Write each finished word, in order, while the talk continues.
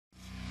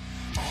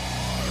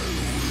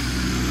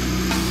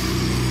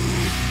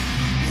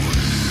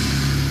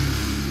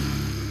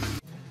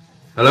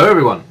Hello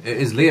everyone, it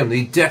is Liam,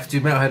 the Deaf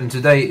Dude Metalhead, and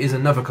today is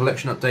another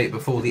collection update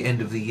before the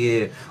end of the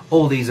year.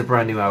 All these are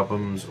brand new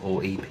albums,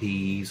 or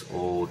EPs,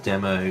 or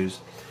demos,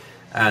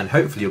 and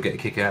hopefully you'll get a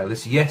kick out of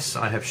this. Yes,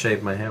 I have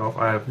shaved my hair off.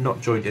 I have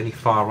not joined any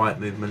far-right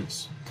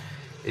movements.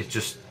 It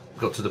just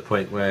got to the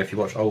point where if you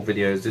watch old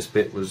videos, this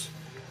bit was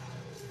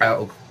out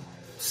of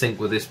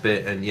sync with this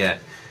bit, and yeah,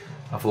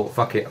 I thought,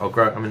 fuck it, I'll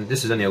grow. I mean,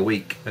 this is only a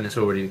week, and it's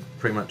already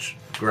pretty much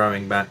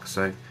growing back,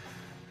 so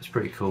it's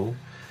pretty cool.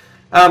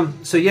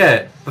 So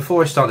yeah,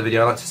 before I start the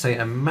video, I'd like to say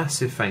a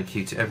massive thank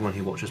you to everyone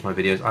who watches my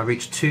videos. I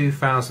reached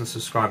 2,000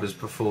 subscribers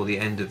before the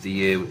end of the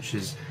year, which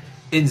is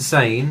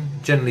insane.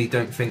 Generally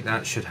don't think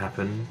that should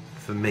happen,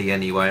 for me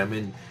anyway. I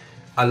mean,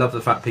 I love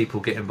the fact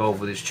people get involved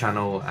with this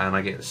channel, and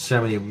I get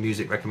so many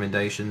music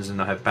recommendations, and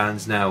I have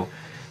bands now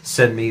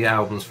send me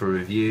albums for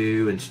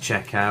review and to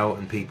check out,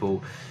 and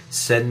people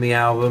send me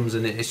albums,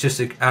 and it's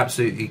just an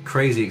absolutely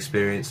crazy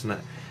experience. And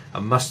I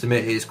must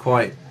admit, it is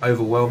quite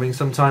overwhelming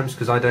sometimes,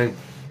 because I don't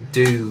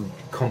do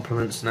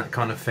compliments and that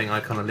kind of thing.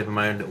 I kind of live in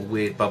my own little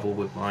weird bubble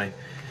with my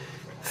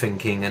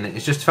thinking, and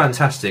it's just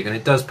fantastic, and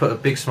it does put a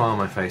big smile on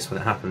my face when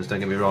it happens,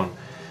 don't get me wrong,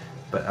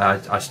 but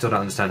I still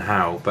don't understand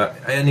how. But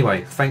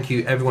anyway, thank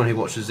you everyone who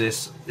watches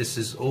this. This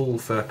is all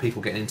for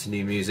people getting into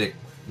new music,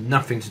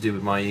 nothing to do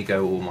with my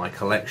ego or my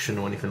collection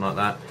or anything like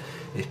that.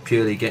 It's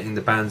purely getting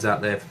the bands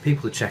out there for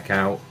people to check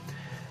out,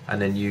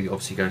 and then you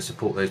obviously go and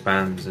support those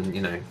bands and,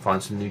 you know,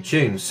 find some new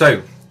tunes.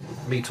 So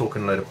me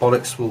talking a load of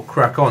bollocks, we'll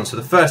crack on. So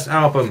the first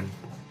album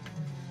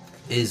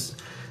is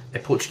a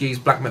Portuguese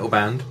black metal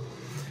band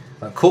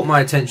that caught my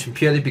attention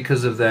purely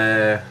because of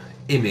their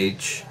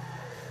image,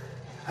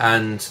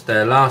 and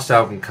their last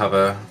album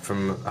cover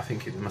from, I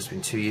think it must have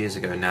been 2 years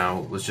ago now,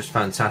 was just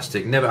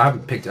fantastic. I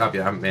haven't picked it up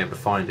yet, I haven't been able to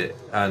find it,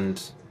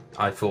 and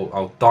I thought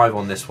I'll dive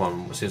on this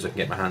one as soon as I can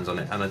get my hands on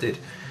it, and I did.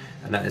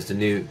 And that is the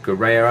new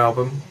Gaerea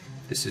album.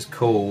 This is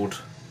called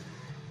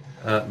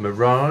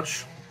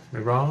Mirage,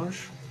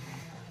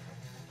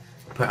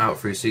 put out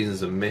through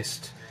Seasons of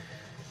Mist.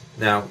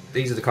 Now,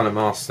 these are the kind of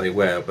masks they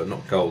wear, but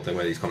not gold. They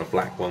wear these kind of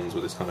black ones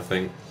with this kind of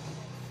thing.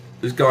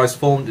 These guys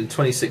formed in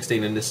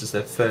 2016, and this is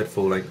their third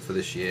full length for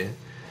this year.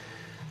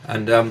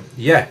 And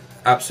yeah,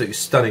 absolutely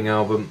stunning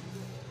album.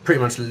 Pretty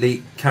much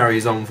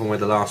carries on from where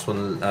the last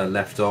one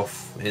left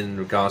off in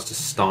regards to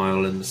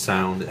style and the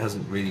sound. It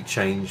hasn't really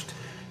changed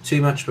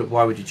too much, but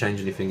why would you change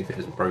anything if it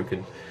isn't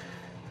broken?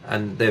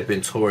 And they've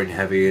been touring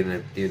heavy,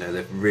 and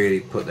they've really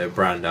put their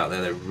brand out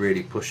there. They're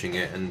really pushing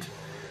it, and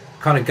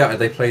kind of gutted.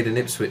 They played in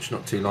Ipswich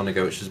not too long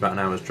ago, which is about an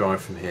hour's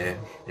drive from here,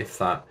 if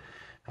that,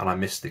 and I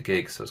missed the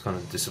gig, so I was kind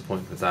of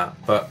disappointed with that.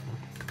 But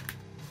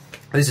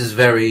this is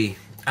very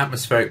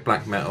atmospheric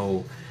black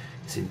metal.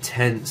 It's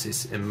intense,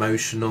 it's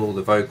emotional,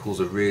 the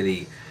vocals are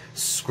really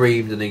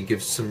screamed, and they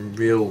give some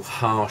real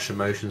harsh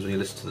emotions when you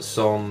listen to the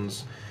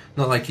songs.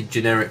 Not like your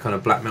generic kind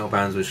of black metal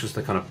bands where it's just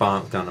they kind of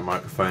bark down the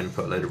microphone and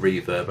put a load of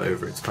reverb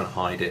over it to kind of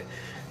hide it.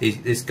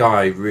 This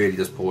guy really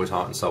does pour his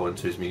heart and soul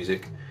into his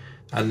music,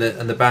 and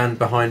the band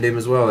behind him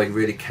as well. They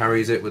really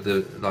carries it with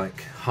the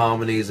like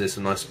harmonies. There's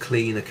some nice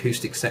clean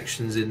acoustic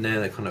sections in there.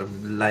 They kind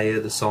of layer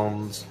the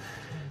songs,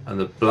 and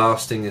the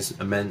blasting is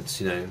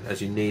immense. You know,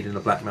 as you need in a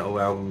black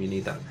metal album, you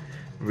need that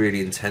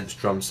really intense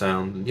drum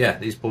sound. And yeah,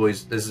 these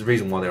boys, there's a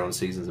reason why they're on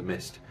Seasons of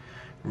Mist.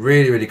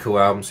 Really cool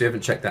album. So if you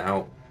haven't checked that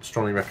out,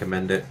 strongly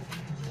recommend it.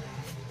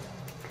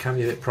 Can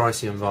be a bit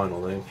pricey on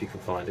vinyl though, if you can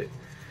find it,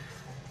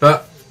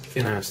 but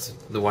you know, it's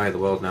the way of the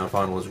world now.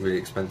 Vinyl is really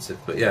expensive,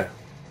 but yeah,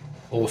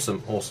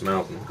 awesome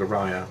album,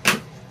 Gaerea.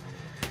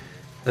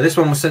 Now this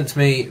one was sent to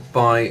me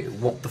by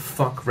What the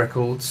Fuck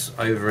Records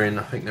over in,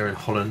 I think they're in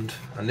Holland,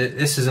 and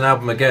this is an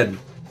album, again,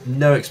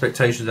 no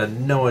expectations. I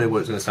had no idea what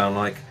it's going to sound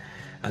like,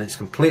 and it's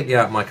completely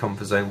out of my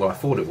comfort zone. Well, I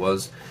thought it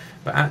was,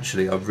 but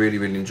actually I've really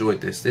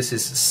enjoyed this. This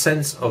is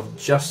Sense of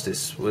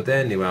Justice with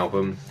their new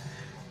album,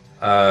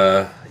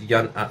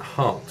 Jan at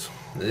Heart.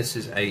 Now, this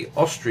is a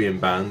Austrian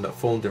band that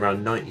formed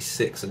around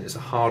 '96, and it's a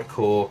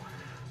hardcore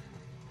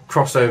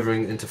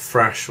crossovering into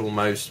thrash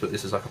almost, but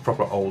this is like a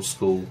proper old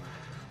school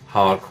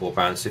hardcore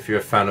band. So if you're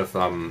a fan of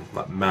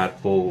like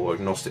Madball or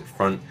Agnostic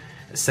Front,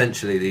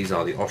 essentially these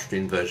are the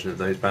Austrian version of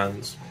those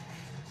bands.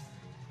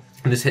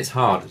 And this hits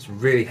hard. It's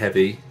really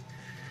heavy,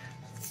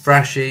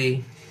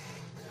 thrashy,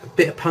 a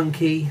bit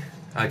punky,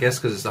 I guess,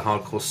 because it's a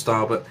hardcore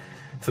style. But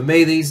for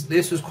me,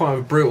 this was quite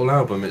a brutal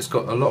album. It's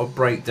got a lot of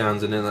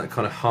breakdowns, and then that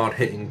kind of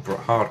hard-hitting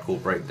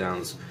hardcore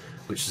breakdowns,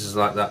 which is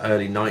like that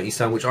early '90s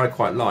sound, which I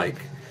quite like.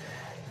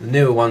 The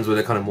newer ones where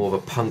they're kind of more of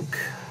a punk,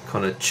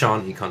 kind of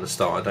chanty kind of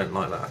style, I don't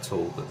like that at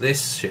all. But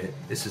this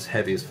is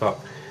heavy as fuck.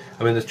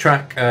 I mean, the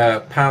track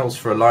Pals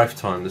for a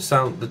Lifetime,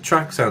 the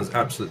track sounds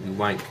absolutely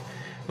wank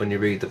when you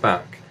read the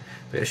back,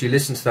 but as you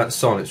listen to that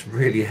song, it's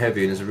really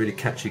heavy, and there's a really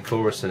catchy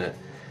chorus in it.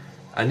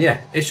 And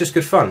yeah, it's just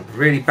good fun.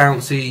 Really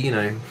bouncy, you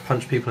know,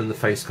 punch people in the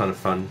face kind of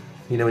fun.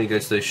 You know, when you go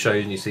to those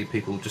shows and you see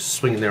people just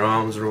swinging their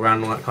arms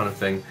around, all that kind of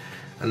thing,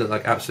 and look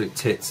like absolute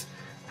tits.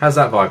 Has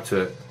that vibe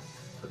to it.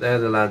 But there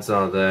the lads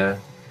are there.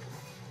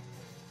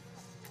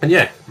 And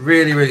yeah,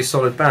 really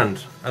solid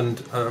band,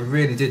 and I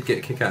really did get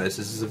a kick out of this.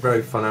 This is a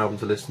very fun album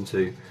to listen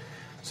to.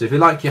 So if you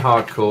like your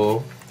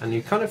hardcore, and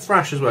you kind of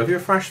thrash as well, if you're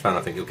a thrash fan, I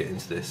think you'll get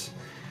into this.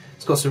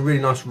 It's got some really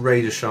nice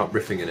razor sharp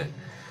riffing in it,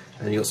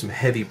 and you've got some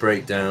heavy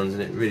breakdowns,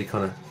 and it really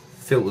kind of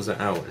filters it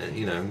out, and it,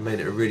 you know, made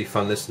it a really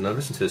fun listen. I've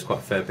listened to this quite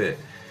a fair bit.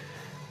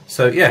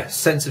 So yeah,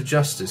 Sense of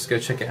Justice, go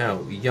check it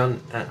out.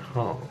 Yun at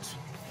Heart.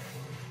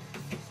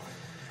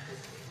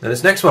 Now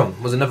this next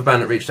one was another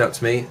band that reached out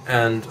to me,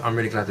 and I'm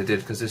really glad they did,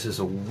 because this is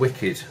a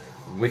wicked,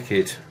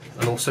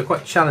 and also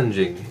quite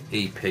challenging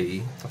EP.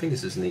 I think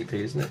this is an EP,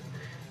 isn't it?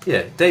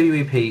 Yeah,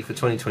 debut EP for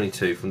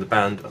 2022 from the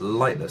band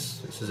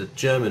Lightless. This is a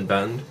German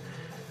band,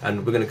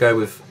 and we're going to go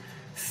with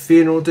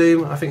Funeral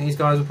Doom. I think these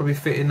guys will probably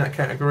fit in that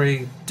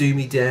category.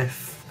 Doomy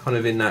death, kind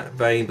of in that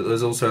vein, but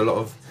there's also a lot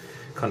of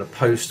kind of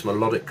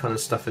post-melodic kind of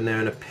stuff in there,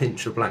 and a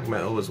pinch of black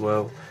metal as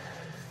well.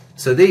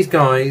 So these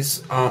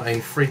guys are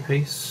a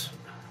three-piece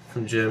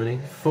from Germany,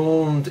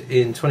 formed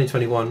in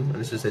 2021, and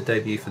this is their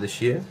debut for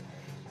this year.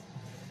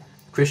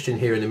 Christian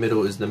here in the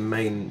middle is the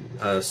main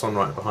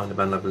songwriter behind the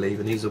band, I believe,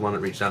 and he's the one that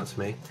reached out to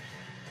me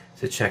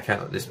to check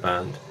out this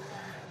band.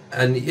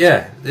 And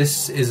yeah,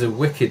 this is a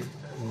wicked,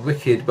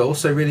 but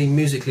also really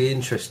musically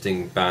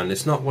interesting band.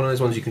 It's not one of those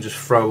ones you can just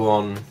throw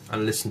on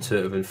and listen to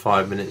it within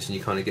 5 minutes and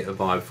you kind of get a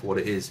vibe for what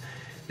it is.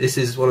 This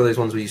is one of those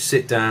ones where you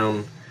sit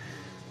down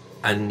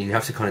and you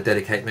have to kind of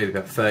dedicate maybe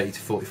about 30 to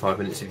 45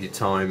 minutes of your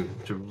time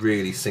to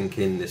really sink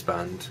in this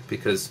band,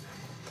 because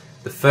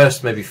the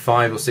first maybe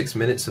 5 or 6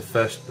 minutes of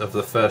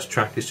the first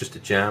track is just a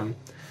jam,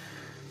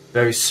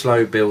 very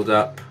slow build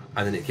up,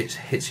 and then it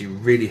hits you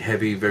really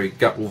heavy, very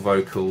guttural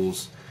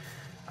vocals,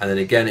 and then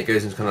again it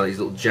goes into kind of like these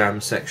little jam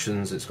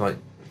sections. It's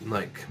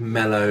like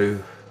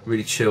mellow,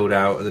 really chilled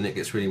out, and then it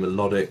gets really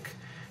melodic,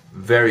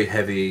 very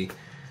heavy,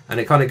 and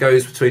it kind of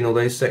goes between all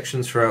those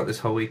sections throughout this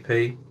whole EP.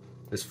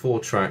 There's 4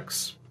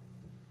 tracks,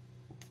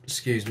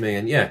 excuse me,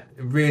 and yeah,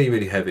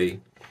 really heavy,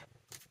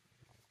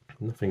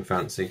 nothing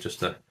fancy,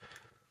 just a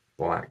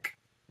black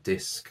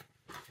disc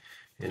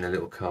in a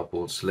little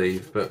cardboard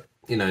sleeve. But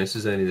you know, this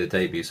is only the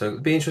debut, so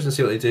it'd be interesting to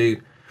see what they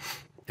do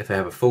if they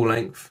have a full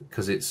length,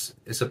 because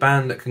it's a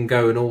band that can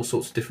go in all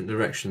sorts of different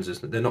directions,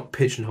 isn't it? They're not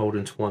pigeonholed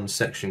into one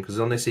section, because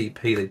on this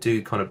EP they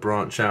do kind of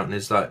branch out, and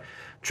there's like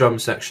drum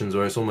sections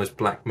where it's almost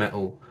black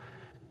metal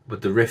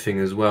with the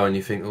riffing as well, and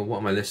you think, oh, what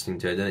am I listening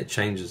to? And then it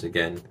changes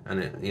again, and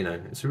it, you know,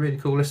 it's a really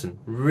cool listen.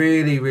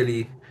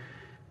 Really,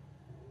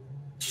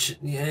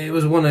 yeah, it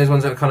was one of those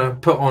ones that I kind of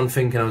put on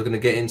thinking I was going to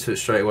get into it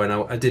straight away, and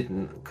I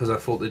didn't, because I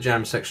thought the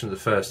jam section at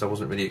first I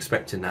wasn't really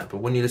expecting that. But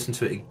when you listen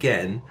to it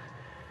again,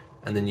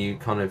 and then you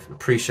kind of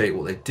appreciate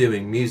what they're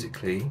doing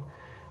musically,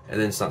 it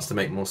then starts to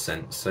make more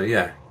sense. So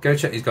yeah, go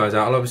check these guys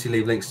out. I'll obviously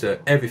leave links to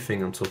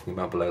everything I'm talking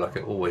about below, like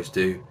I always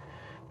do.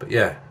 But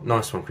yeah,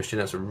 nice one, Christian.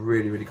 That's a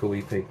really cool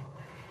EP.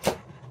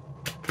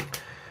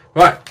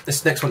 Right,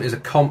 this next one is a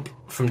comp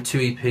from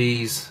 2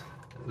 EPs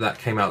that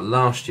came out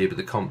last year, but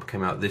the comp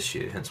came out this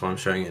year, hence why I'm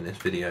showing it in this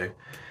video.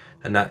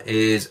 And that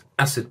is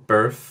Acid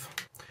Birth,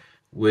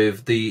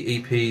 with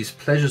the EPs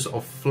Pleasures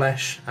of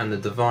Flesh and The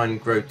Divine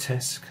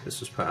Grotesque. This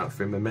was put out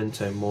through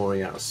Memento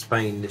Mori out of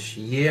Spain this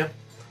year.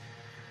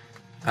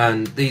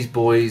 And these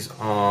boys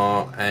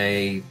are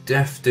a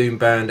death doom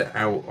band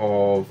out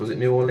of, was it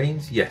New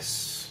Orleans?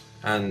 Yes.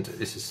 And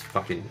this is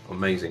fucking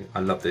amazing.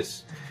 I love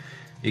this.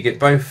 You get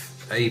both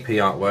EP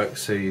artwork,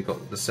 so you've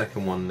got the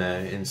second one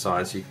there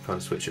inside, so you can kind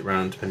of switch it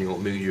around depending on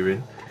what mood you're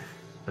in.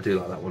 I do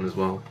like that one as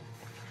well.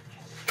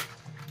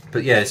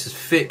 But yeah, it's this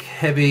thick,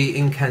 heavy,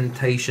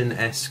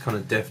 incantation-esque kind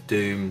of death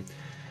doom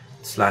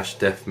 /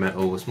 death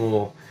metal. It's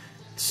more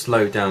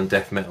slowed down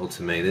death metal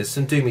to me. There's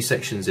some doomy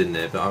sections in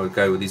there, but I would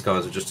go with these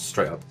guys are just a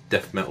straight up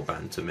death metal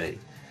band to me.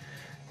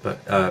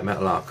 But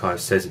Metal Archive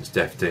says it's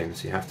death doom,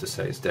 so you have to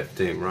say it's death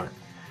doom, right?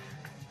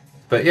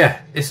 But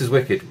yeah, this is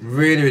wicked.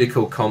 Really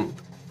cool comp.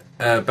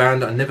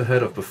 Band that I never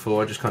heard of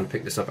before. I just kind of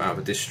picked this up out of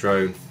a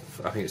distro.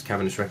 I think it's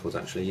Cavendish Records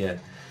actually, yeah.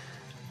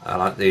 I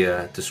like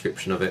the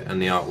description of it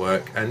and the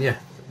artwork. And yeah,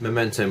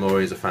 Memento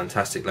Mori is a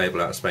fantastic label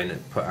out of Spain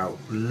that put out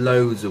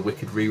loads of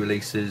wicked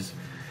re-releases.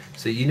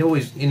 So you can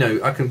always, you know,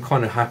 I can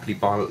kind of happily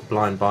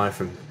blind buy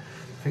from,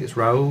 I think it's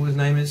Raoul his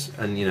name is,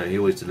 and you know, he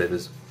always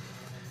delivers.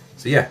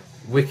 So yeah,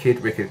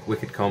 wicked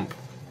comp.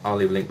 I'll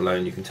leave a link below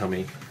and you can tell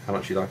me how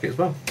much you like it as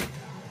well.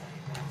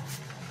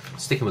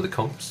 Sticking with the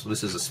comps,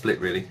 this is a split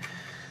really.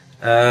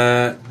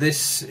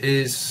 This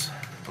is,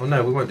 oh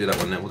no, we won't do that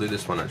one now, we'll do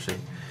this one actually.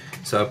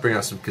 So I'll bring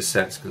out some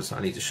cassettes because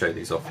I need to show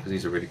these off because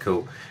these are really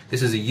cool.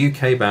 This is a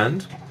UK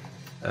band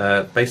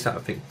based out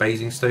of, I think,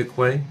 Basingstoke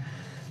way,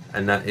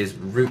 and that is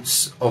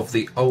Roots of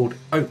the Old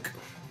Oak,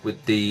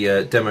 with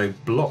the demo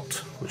Blot,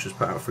 which was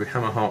put out through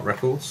Hammerheart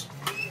Records.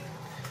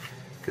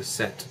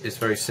 Cassette is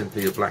very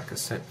simply a black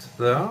cassette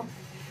there. Now,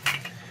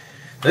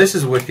 this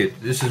is wicked,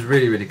 this is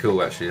really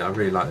cool actually, I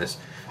really like this.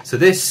 So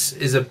this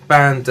is a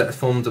band that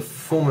formed of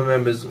former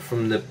members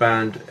from the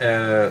band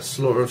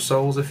Slaughter of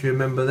Souls, if you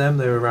remember them.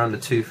 They were around the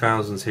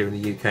 2000s here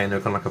in the UK, and they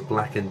were kind of like a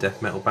black and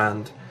death metal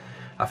band.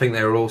 I think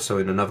they were also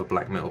in another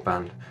black metal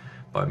band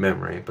by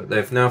memory, but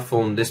they've now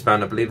formed this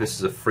band. I believe this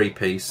is a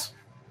 3-piece,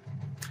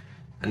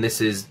 and this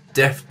is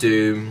death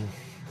doom,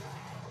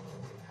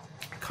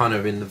 kind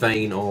of in the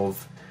vein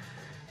of,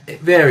 it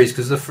varies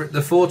because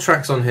the 4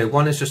 tracks on here,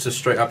 one is just a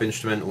straight up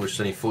instrumental which is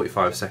only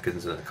 45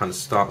 seconds and it kind of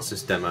starts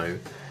this demo,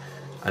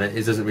 and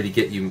it doesn't really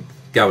get you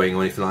going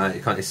or anything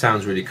like that. It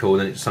sounds really cool,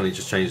 then it suddenly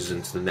just changes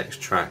into the next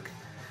track.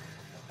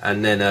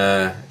 And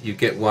then you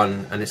get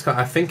one, and it's got,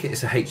 I think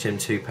it's a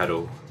HM2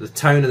 pedal. The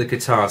tone of the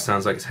guitar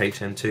sounds like it's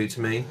HM2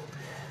 to me,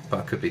 but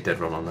I could be dead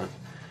wrong on that.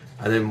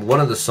 And then one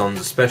of the songs,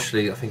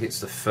 especially, I think it's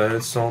the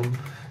 3rd song,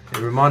 it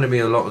reminded me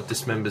a lot of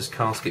Dismember's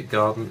Casket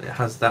Garden. It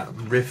has that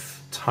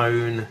riff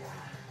tone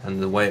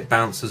and the way it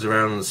bounces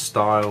around and the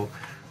style,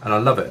 and I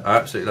love it. I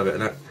absolutely love it.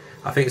 And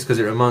I think it's because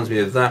it reminds me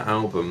of that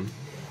album.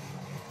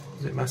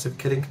 Is it Massive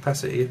Killing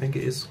Capacity? I think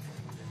it is.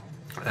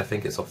 I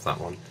think it's off that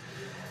one.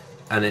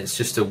 And it's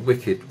just a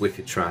wicked,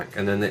 wicked track.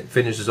 And then it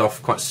finishes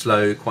off quite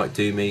slow, quite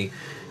doomy.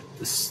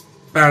 This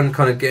band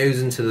kind of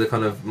goes into the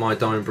kind of My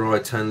Dying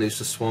Bride, Turn Loose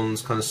the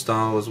Swans kind of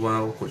style as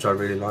well, which I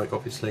really like,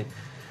 obviously.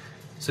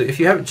 So if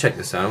you haven't checked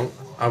this out,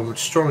 I would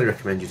strongly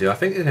recommend you do. I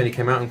think it only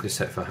came out on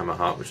cassette for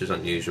Hammerheart, which is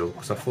unusual,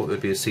 because I thought there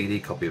would be a CD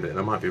copy of it, and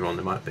I might be wrong,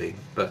 there might be,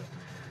 but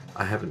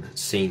I haven't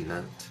seen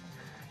that.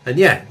 And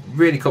yeah,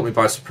 really caught me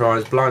by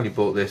surprise. Blindly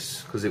bought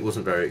this because it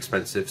wasn't very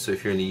expensive, so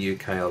if you're in the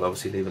UK, I'll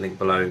obviously leave a link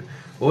below.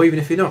 Or even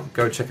if you're not,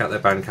 go check out their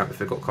Bandcamp if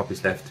they've got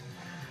copies left.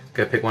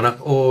 Go pick one up,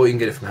 or you can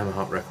get it from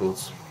Hammerheart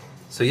Records.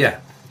 So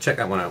yeah, check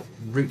that one out.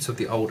 Roots of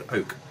the Old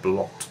Oak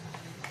Blot.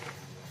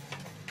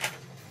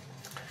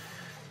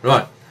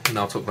 Right,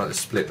 now I'll talk about the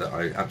split that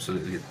I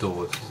absolutely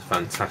adore. This is a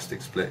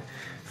fantastic split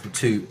from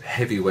 2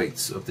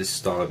 heavyweights of this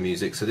style of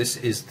music. So this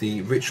is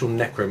the Ritual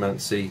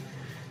Necromancy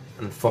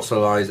and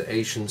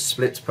Fossilization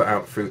split put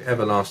out through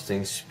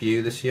Everlasting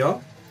Spew this year.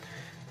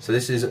 So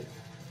this is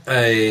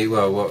a,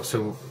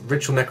 so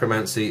Ritual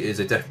Necromancy is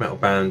a death metal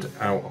band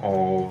out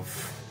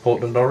of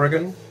Portland,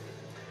 Oregon,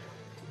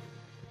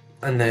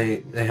 and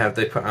they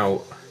put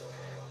out,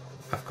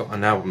 I've got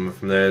an album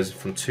from theirs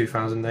from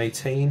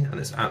 2018, and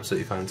it's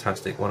absolutely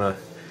fantastic. One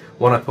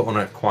I put on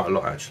it quite a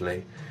lot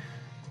actually,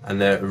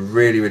 and they're a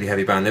really, really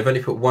heavy band. They've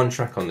only put 1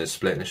 track on this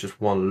split, and it's just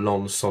one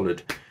long,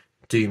 solid,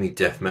 doomy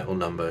death metal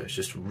number. It's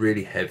just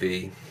really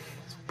heavy,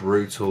 it's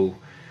brutal,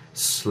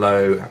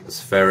 slow,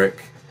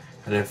 atmospheric.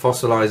 And then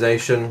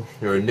Fossilization,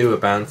 they're a newer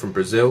band from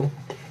Brazil.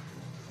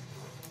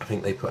 I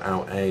think they put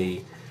out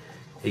a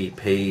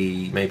EP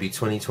maybe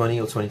 2020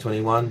 or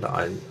 2021 that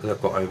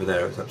I've got over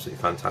there. It's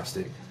absolutely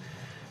fantastic.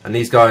 And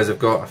these guys have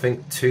got, I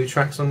think, 2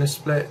 tracks on this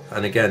split,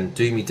 and again,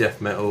 doomy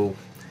death metal,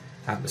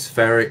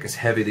 atmospheric, it's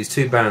heavy. These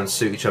 2 bands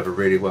suit each other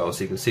really well,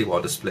 so you can see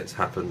why the splits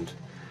happened.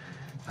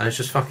 And it's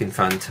just fucking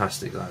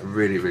fantastic. Like, it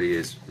really, really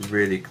is.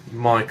 Really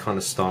my kind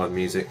of style of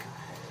music.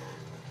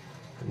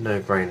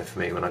 No brainer for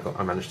me when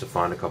I managed to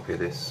find a copy of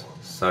this.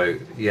 So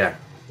yeah,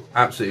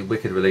 absolutely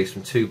wicked release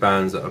from 2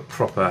 bands that are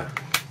proper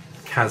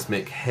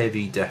chasmic,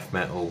 heavy death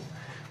metal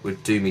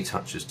with doomy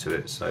touches to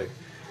it. So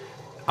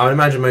I would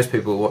imagine most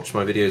people who watch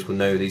my videos will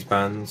know these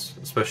bands,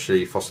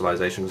 especially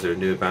Fossilization because they're a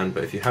newer band.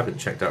 But if you haven't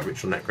checked out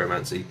Ritual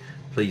Necromancy,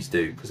 please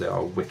do, because they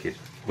are a wicked,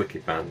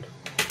 wicked band.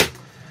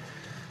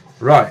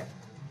 Right.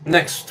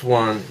 Next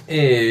one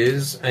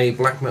is a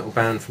black metal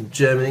band from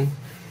Germany.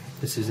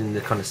 This is in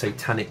the kind of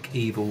satanic,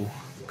 evil,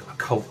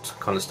 occult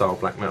kind of style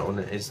black metal, and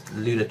it is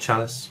Lunar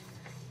Chalice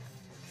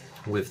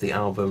with the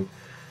album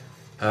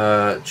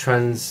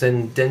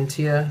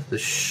Transcendentia, The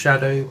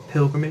Shadow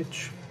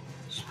Pilgrimage.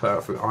 It's put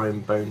out through Iron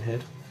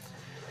Bonehead.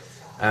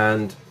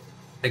 And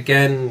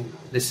again,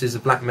 this is a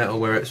black metal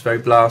where it's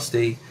very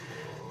blasty,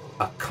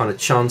 kind of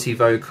chanty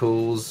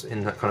vocals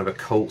in that kind of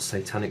occult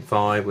satanic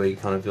vibe where you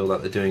kind of feel like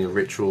they're doing a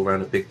ritual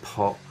around a big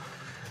pot,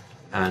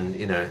 and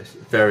you know, it's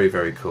very,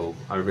 very cool.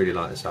 I really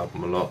like this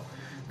album a lot.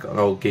 Got an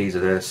old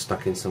geezer there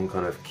stuck in some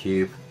kind of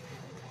cube.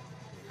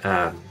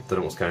 Don't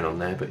know what's going on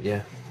there, but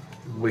yeah,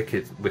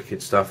 wicked,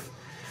 wicked stuff.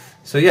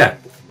 So yeah,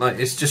 like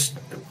it's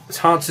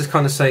hard to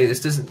kind of say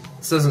this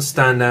doesn't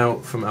stand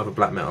out from other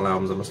black metal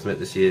albums. I must admit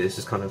this year this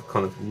is kind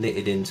of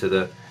knitted into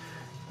the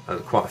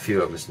quite a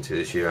few I've listened to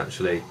this year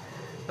actually,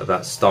 of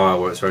that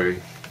style where it's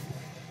very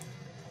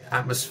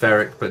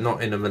atmospheric but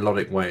not in a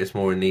melodic way. It's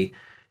more in the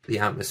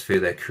atmosphere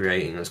they're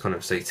creating. It's kind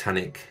of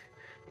satanic,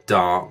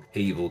 dark,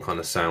 evil kind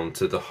of sound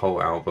to the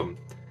whole album,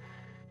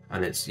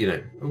 and it's, you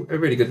know, a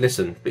really good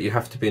listen, but you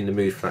have to be in the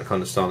mood for that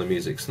kind of style of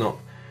music. It's not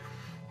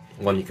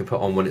one you can put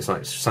on when it's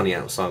like sunny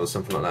outside or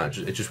something like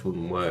that. It just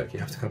wouldn't work. You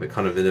have to have it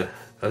kind of in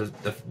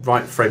a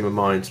right frame of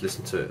mind to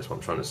listen to it. That's what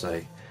I'm trying to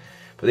say.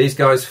 But these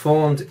guys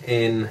formed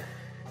in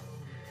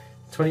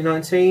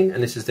 2019,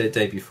 and this is their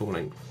debut full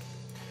length.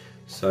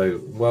 So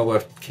well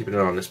worth keeping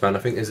an eye on this band. I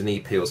think there's an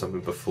EP or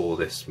something before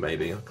this,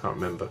 maybe, I can't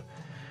remember.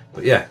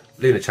 But yeah,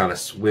 Lunar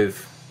Chalice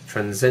with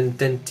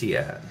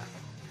Transcendentia.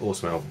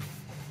 Awesome album.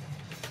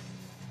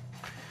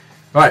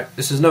 Right,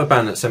 this is another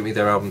band that sent me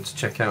their album to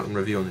check out and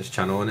review on this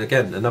channel, and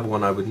again, another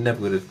one I would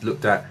never have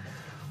looked at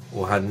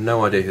or had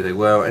no idea who they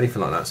were or anything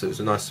like that, so it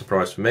was a nice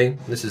surprise for me.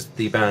 This is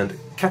the band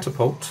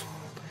Katapult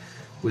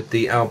with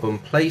the album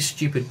Play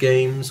Stupid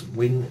Games,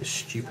 Win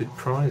Stupid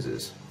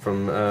Prizes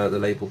from the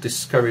label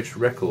Discouraged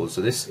Records.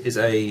 So this is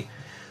a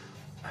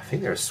I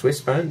think they're a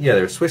Swiss band. Yeah,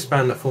 they're a Swiss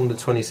band that formed in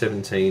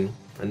 2017,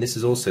 and this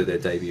is also their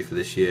debut for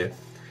this year.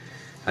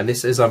 And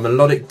this is a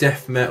melodic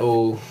death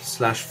metal /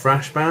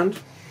 thrash band,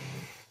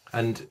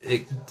 and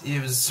it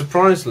was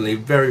surprisingly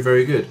very,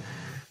 very good.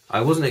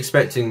 I wasn't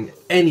expecting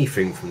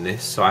anything from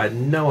this, so I had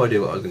no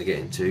idea what I was going to get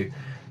into.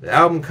 The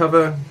album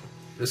cover,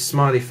 the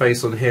smiley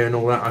face on here and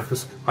all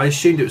that, I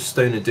assumed it was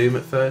Stoner Doom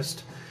at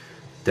first.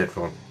 Dead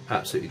wrong,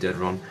 absolutely dead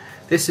wrong.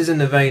 This is in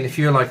the vein, if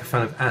you're like a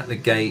fan of At the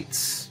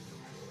Gates,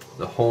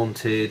 The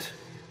Haunted,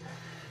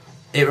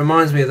 it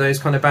reminds me of those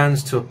kind of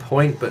bands to a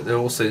point, but they're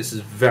also, this is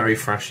very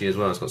thrashy as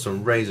well. It's got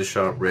some razor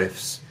sharp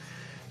riffs,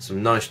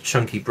 some nice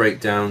chunky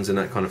breakdowns in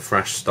that kind of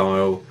thrash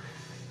style,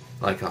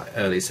 like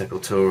early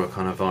Sepultura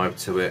kind of vibe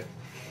to it,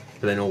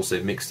 but then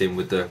also mixed in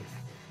with the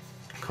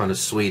kind of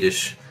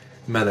Swedish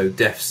mellow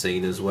death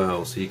scene as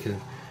well. So you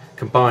can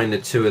combine the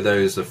two of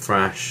those, the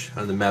thrash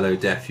and the mellow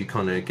death, you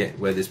kind of get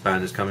where this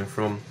band is coming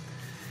from.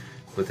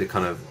 With the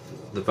kind of,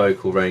 the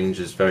vocal range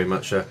is very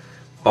much a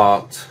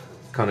barked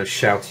kind of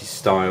shouty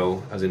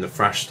style, as in the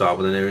thrash style,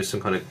 but then there is some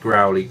kind of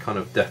growly kind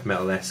of death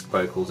metal-esque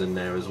vocals in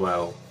there as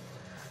well.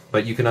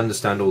 But you can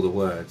understand all the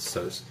words,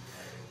 so it's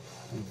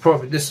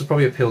this will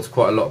probably appeal to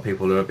quite a lot of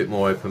people who are a bit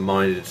more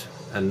open-minded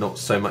and not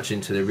so much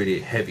into the really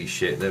heavy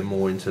shit. They're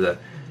more into the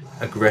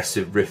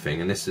aggressive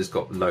riffing, and this has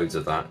got loads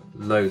of that,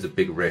 loads of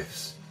big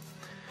riffs.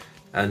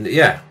 And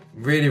yeah,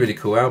 really, really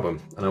cool album,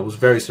 and I was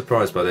very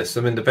surprised by this.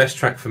 I mean, the best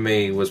track for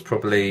me was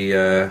probably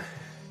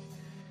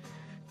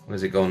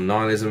where's it gone?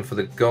 Nihilism for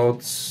the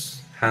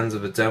Gods, Hands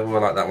of the Devil. I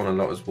like that one a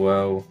lot as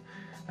well.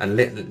 And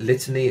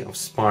Litany of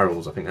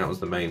Spirals, I think that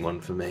was the main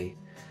one for me.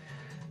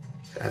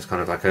 It's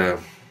kind of like a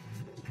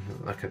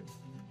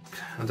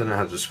I don't know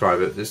how to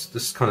describe it.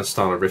 This kind of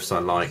style of riffs I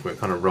like, where it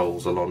kind of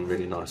rolls along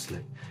really nicely.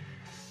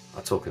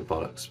 I'm talking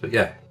bollocks, but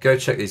yeah, go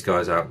check these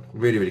guys out.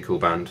 Really, really cool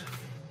band.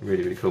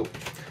 Really, really cool.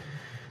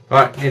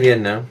 Right, near the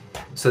end now.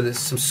 So there's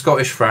some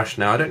Scottish thrash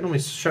now. I don't normally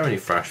show any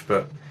thrash,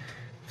 but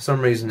for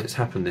some reason it's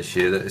happened this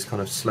year that it's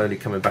kind of slowly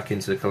coming back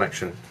into the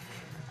collection.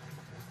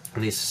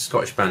 And this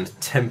Scottish band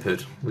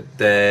Tempered, with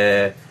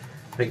their,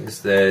 I think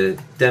it's their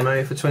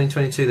demo for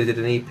 2022. They did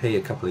an EP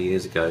a couple of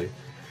years ago,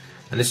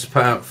 and this was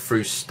put out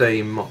through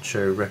Stay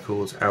Macho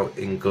Records out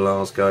in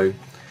Glasgow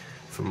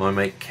from my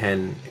mate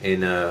Ken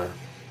in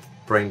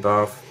Brain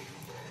Bath.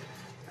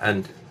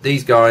 And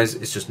these guys,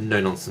 it's just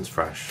no nonsense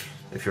thrash.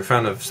 If you're a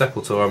fan of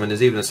Sepultura, I mean,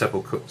 there's even a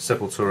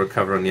Sepultura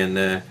cover on the end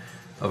there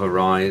of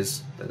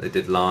Arise that they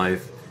did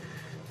live.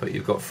 But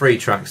you've got 3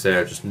 tracks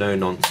there, just no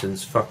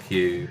nonsense, fuck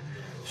you,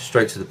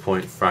 straight to the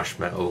point thrash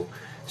metal.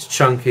 It's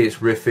chunky, it's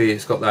riffy,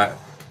 it's got that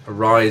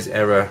Arise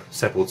era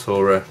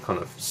Sepultura kind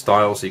of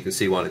style, so you can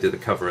see why they did the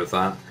cover of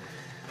that.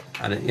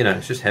 And it, you know,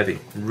 it's just heavy,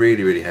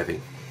 really, really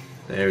heavy.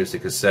 There is the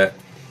cassette.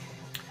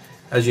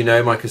 As you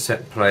know, my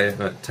cassette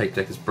player tape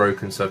deck is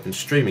broken, so I've been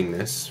streaming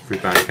this through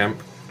Bandcamp,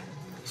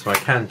 so I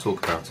can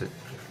talk about it.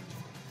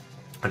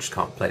 I just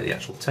can't play the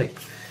actual tape.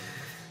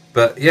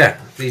 But yeah,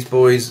 these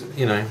boys,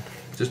 you know,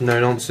 just no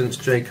nonsense.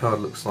 J card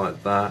looks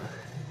like that.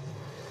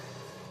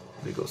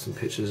 We've got some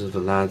pictures of the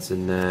lads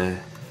in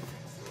there.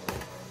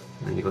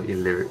 And then you've got your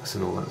lyrics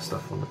and all that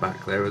stuff on the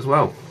back there as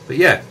well. But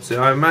yeah,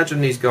 so I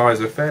imagine these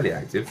guys are fairly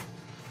active.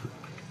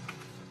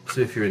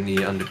 So if you're in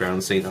the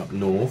underground scene up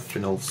north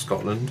in old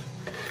Scotland,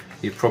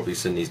 you've probably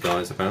seen these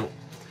guys about.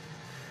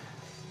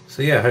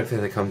 So yeah,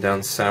 hopefully they come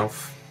down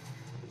south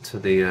to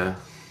the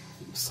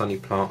sunny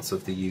parts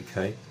of the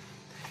UK.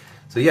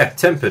 So yeah,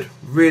 Tempered,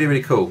 really,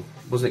 really cool.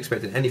 Wasn't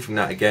expecting anything from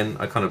that again.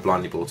 I kind of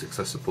blindly bought it because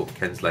I support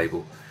Ken's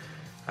label,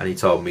 and he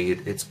told me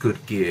it's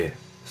good gear.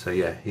 So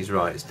yeah, he's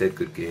right, it's dead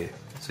good gear.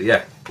 So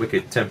yeah,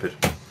 wicked, Tempered.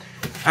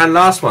 And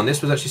last one,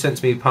 this was actually sent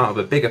to me part of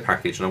a bigger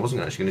package, and I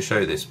wasn't actually going to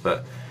show this,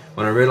 but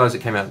when I realised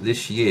it came out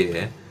this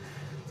year,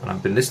 and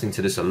I've been listening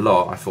to this a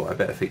lot, I thought I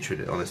better feature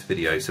it on this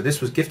video. So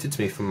this was gifted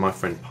to me from my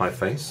friend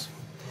Pieface,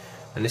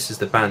 and this is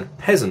the band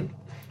Peasant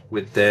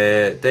with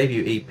their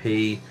debut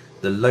EP,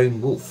 The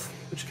Lone Wolf,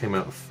 which came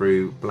out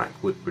through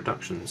Blackwood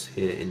Productions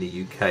here in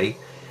the UK.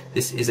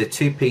 This is a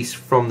 2-piece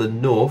from the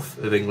north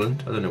of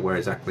England, I don't know where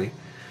exactly,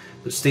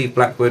 but Steve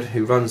Blackwood,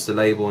 who runs the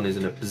label and is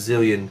in a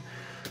bazillion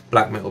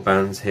black metal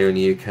bands here in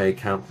the UK,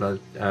 Count Blood,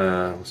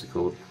 what's it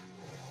called?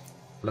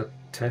 Blood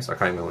Test? I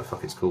can't remember what the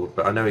fuck it's called,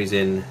 but I know he's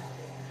in,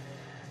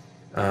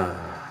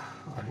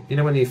 you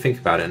know when you think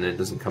about it and it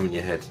doesn't come in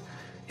your head.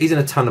 He's in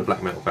a ton of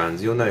black metal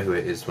bands, you'll know who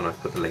it is when I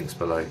put the links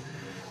below.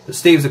 But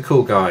Steve's a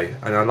cool guy,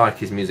 and I like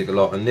his music a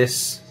lot, and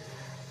this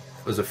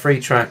was a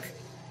 3-track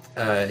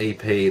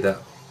EP that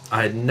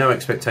I had no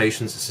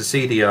expectations. It's a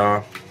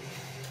CDR,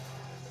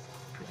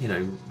 you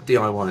know,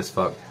 DIY as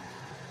fuck.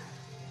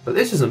 But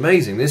this is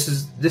amazing. This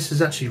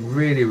is actually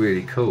really,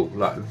 really cool.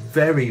 Like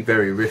very,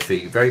 very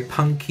riffy, very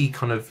punky,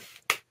 kind of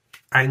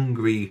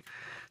angry,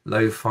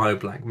 lo-fi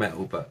black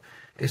metal. But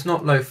it's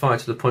not lo-fi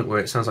to the point where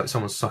it sounds like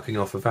someone's sucking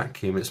off a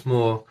vacuum. It's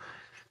more,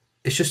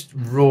 it's just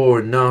raw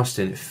and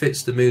nasty, and it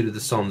fits the mood of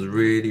the songs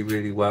really,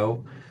 really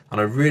well. And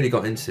I really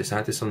got into this. I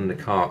had this on in the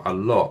car a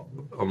lot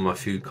on my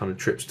few kind of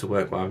trips to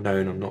work where I've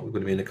known I'm not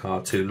going to be in the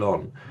car too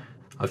long.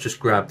 I've just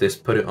grabbed this,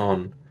 put it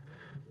on,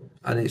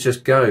 and it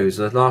just goes.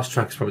 The last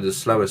track is probably the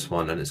slowest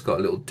one, and it's got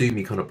a little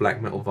doomy kind of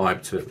black metal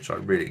vibe to it, which I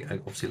really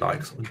obviously like,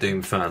 'cause I'm a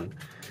Doom fan.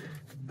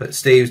 But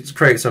Steve's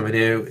created something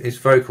new. His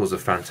vocals are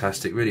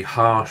fantastic, really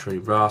harsh, really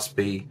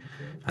raspy,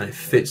 and it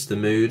fits the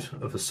mood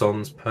of the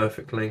songs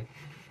perfectly.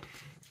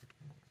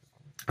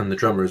 And the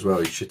drummer as well,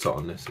 he's shit hot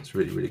on this. It's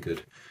really, really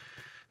good.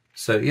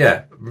 So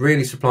yeah,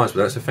 really surprised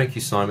with that. So thank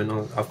you,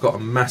 Simon. I've got a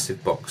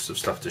massive box of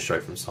stuff to show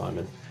from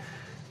Simon.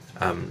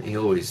 He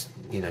always,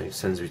 you know,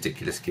 sends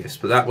ridiculous gifts,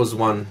 but that was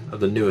one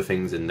of the newer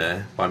things in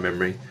there by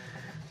memory,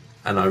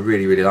 and I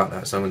really, really like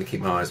that. So I'm going to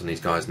keep my eyes on these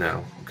guys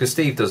now, because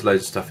Steve does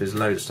loads of stuff. There's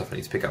loads of stuff I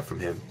need to pick up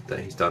from him that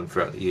he's done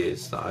throughout the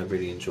years that I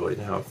really enjoyed.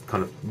 Now I've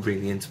kind of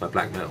really into my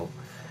black metal.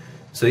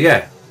 So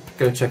yeah,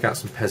 go and check out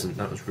some Peasant.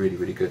 That was really,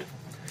 really good.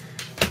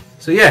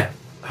 So yeah,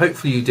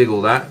 hopefully you dig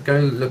all that. Go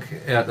look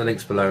at the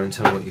links below and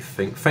tell me what you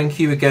think. Thank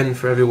you again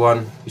for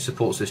everyone who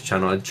supports this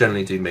channel. I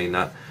generally do mean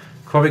that.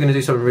 Probably going to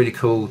do something really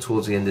cool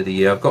towards the end of the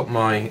year. I've got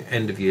my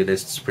end of year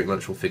lists pretty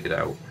much all figured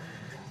out,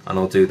 and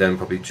I'll do them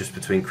probably just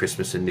between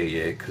Christmas and New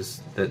Year,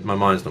 because my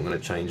mind's not going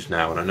to change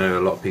now, and I know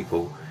a lot of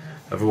people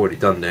have already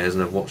done theirs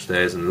and have watched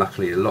theirs, and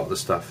luckily a lot of the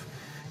stuff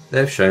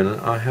they've shown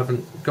I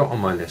haven't got on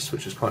my list,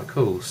 which is quite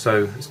cool.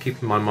 So it's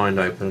keeping my mind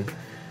open.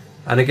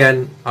 And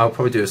again, I'll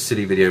probably do a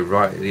silly video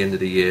right at the end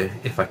of the year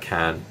if I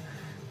can.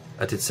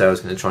 I did say I was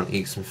going to try and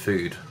eat some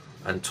food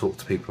and talk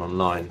to people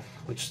online,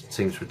 which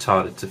seems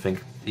retarded to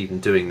think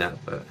even doing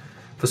that, but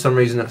for some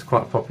reason that's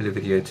quite a popular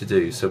video to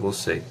do, so we'll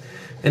see.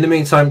 In the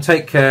meantime,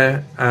 take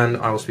care, and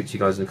I will speak to you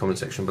guys in the comment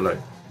section below.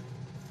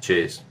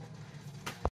 Cheers.